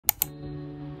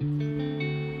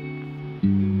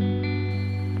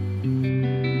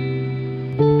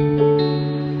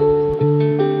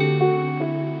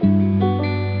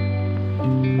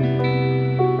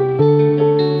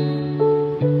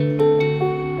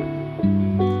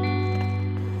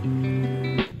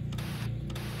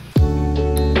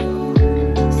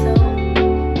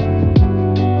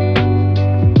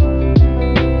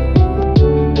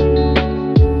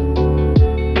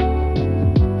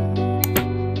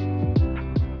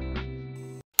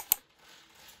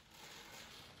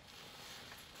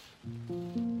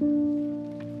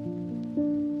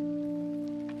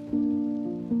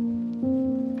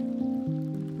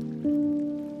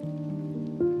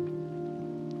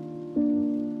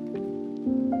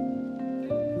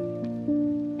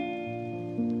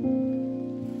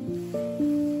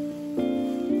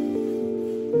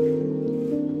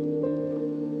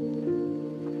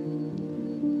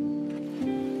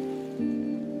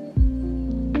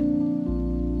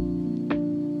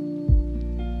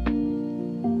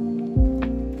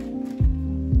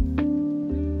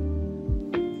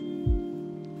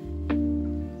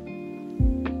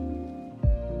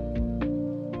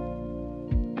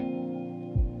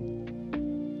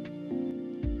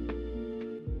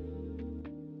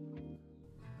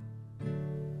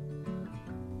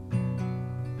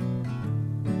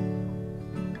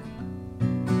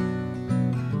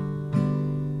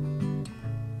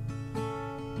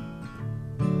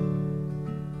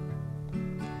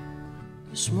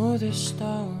smoothest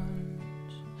stones,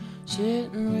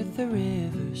 sitting with the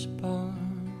river's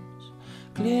bones,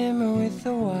 glimmer with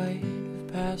the white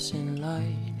of passing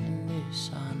light in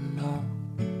this unknown,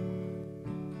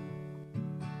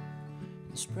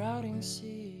 and sprouting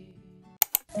seed.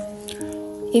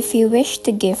 If you wish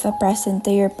to give a present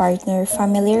to your partner,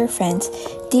 family, or friends,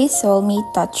 this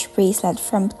Soulmate Touch bracelet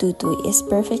from totwoo is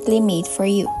perfectly made for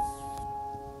you.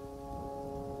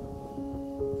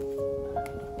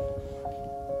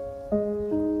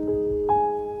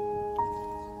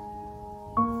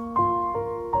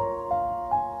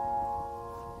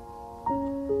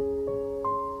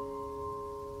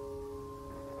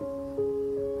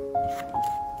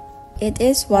 It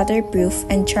is waterproof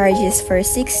and charges for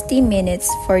 60 minutes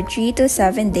for 3 to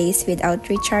 7 days without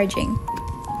recharging.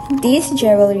 This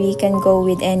jewelry can go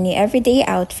with any everyday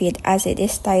outfit as it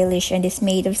is stylish and is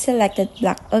made of selected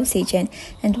black obsidian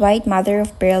and white mother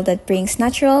of pearl that brings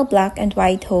natural black and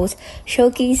white hues,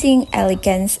 showcasing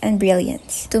elegance and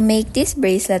brilliance. To make this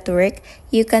bracelet work,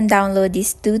 you can download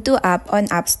this totwoo app on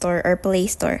App Store or Play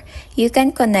Store. You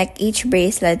can connect each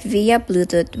bracelet via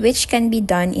Bluetooth, which can be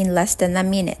done in less than a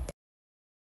minute.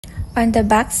 On the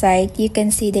back side, you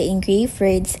can see the engraved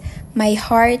words, "My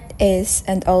heart is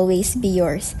and always be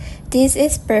yours." This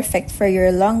is perfect for your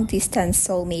long-distance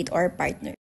soulmate or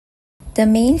partner. The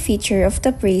main feature of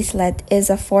the bracelet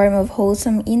is a form of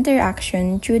wholesome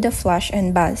interaction through the flash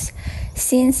and buzz.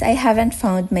 Since I haven't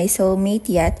found my soulmate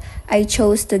yet, I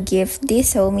chose to give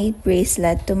this soulmate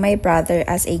bracelet to my brother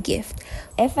as a gift.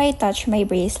 If I touch my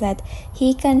bracelet,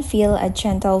 he can feel a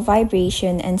gentle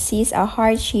vibration and sees a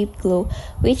heart-shaped glow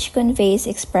which conveys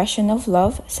expression of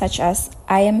love such as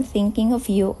 "I am thinking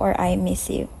of you" or "I miss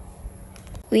you."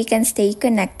 We can stay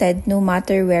connected no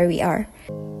matter where we are.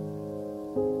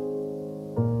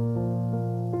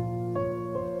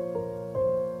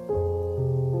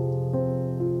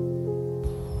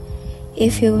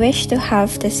 If you wish to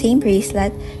have the same bracelet,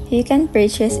 you can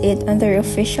purchase it on their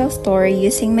official store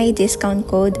using my discount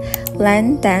code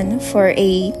LEN10 for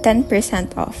a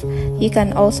 10% off. You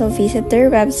can also visit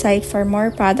their website for more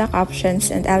product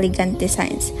options and elegant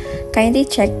designs. Kindly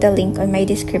check the link on my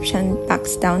description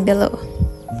box down below.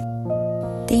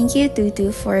 Thank you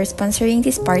totwoo for sponsoring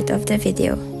this part of the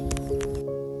video.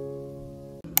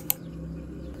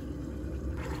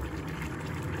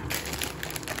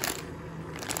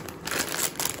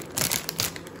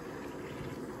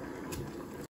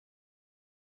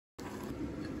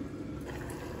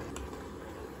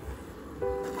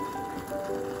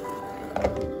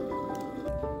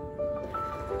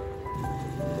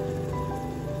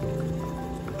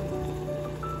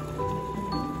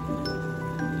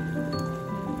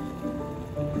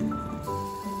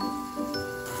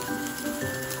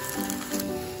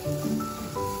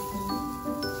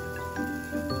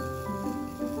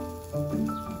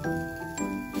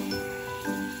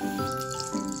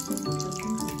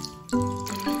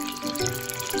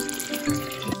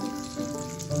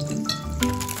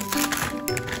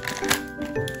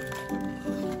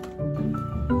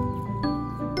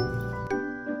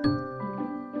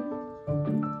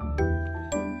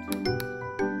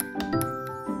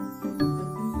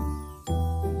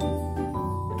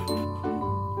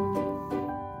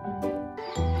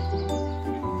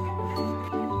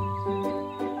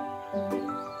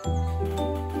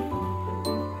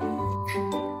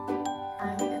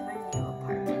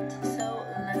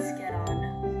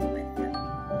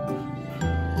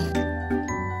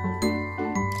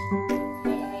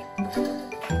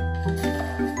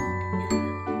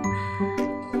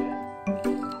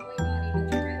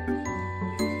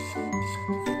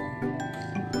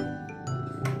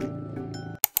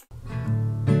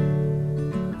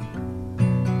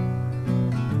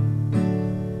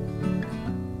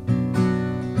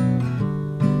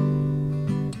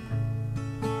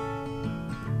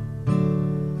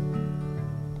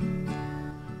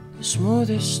 The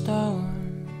smoothest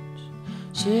stones,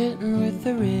 sitting with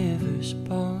the river's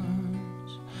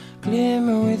bones,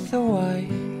 glimmer with the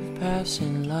white of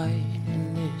passing light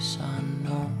in this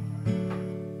unknown,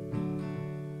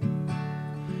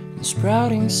 and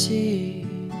sprouting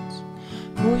seeds,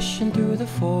 pushing through the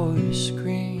forest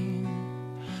green,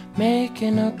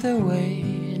 making up their way,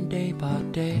 and day by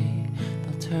day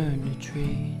they'll turn to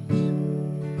trees.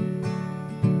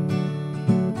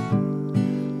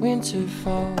 Winter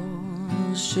falls,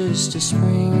 just a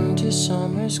spring to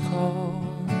summer's call,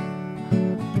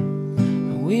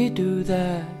 and we do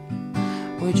that,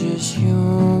 we're just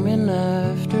human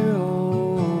after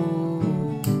all.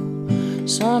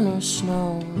 Sun or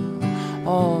snow,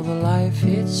 all the life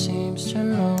it seems to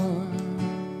know,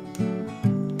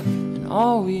 and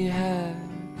all we have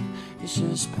is It's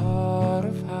just part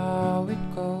of how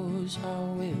it goes,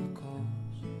 how it goes.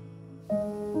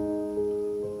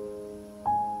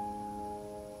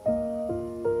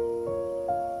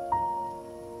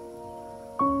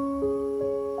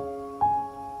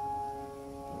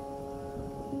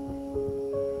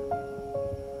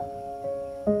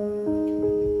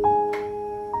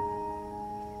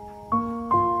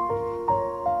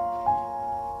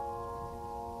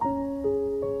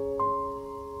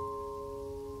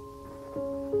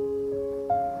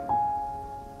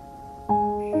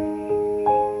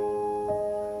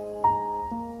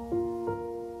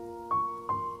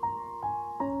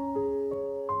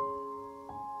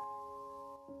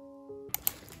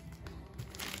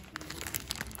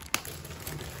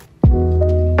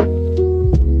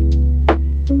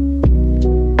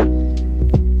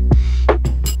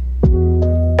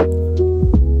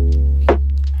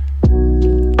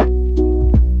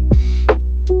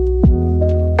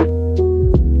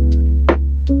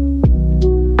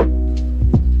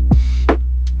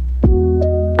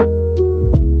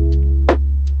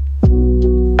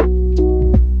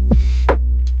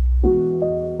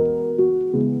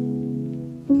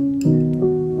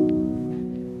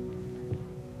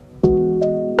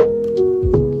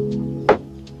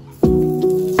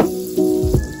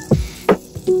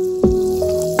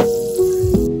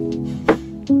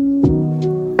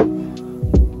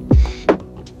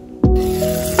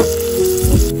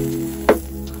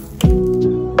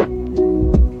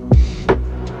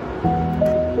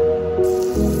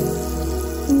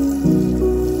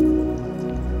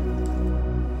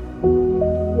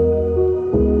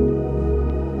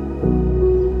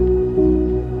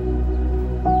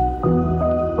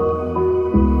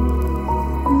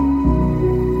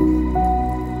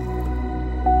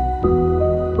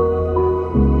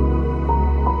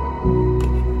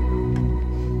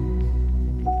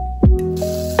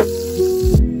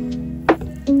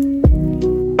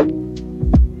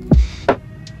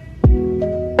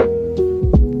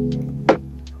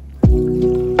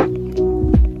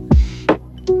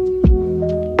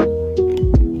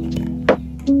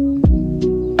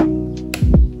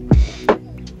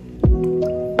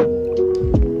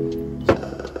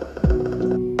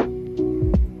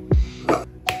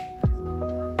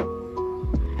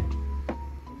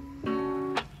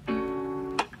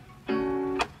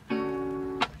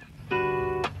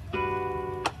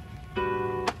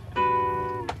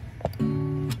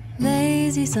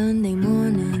 Lazy Sunday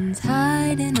mornings,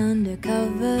 hiding under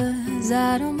covers.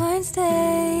 I don't mind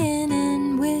staying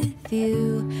in with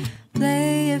you.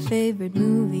 Play your favorite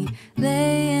movie,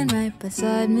 laying right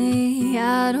beside me.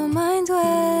 I don't mind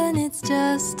when it's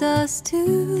just us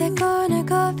two. That corner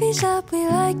coffee shop we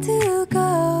like to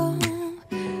go.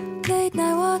 Late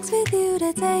night walks with you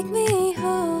to take me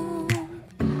home.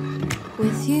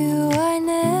 With you I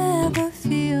never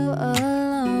feel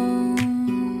alone.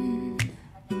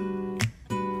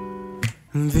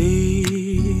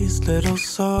 These little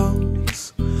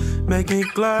songs make me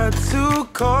glad to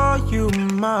call you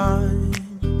mine.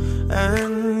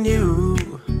 And you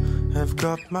have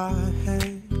got my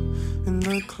head in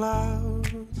the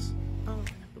clouds.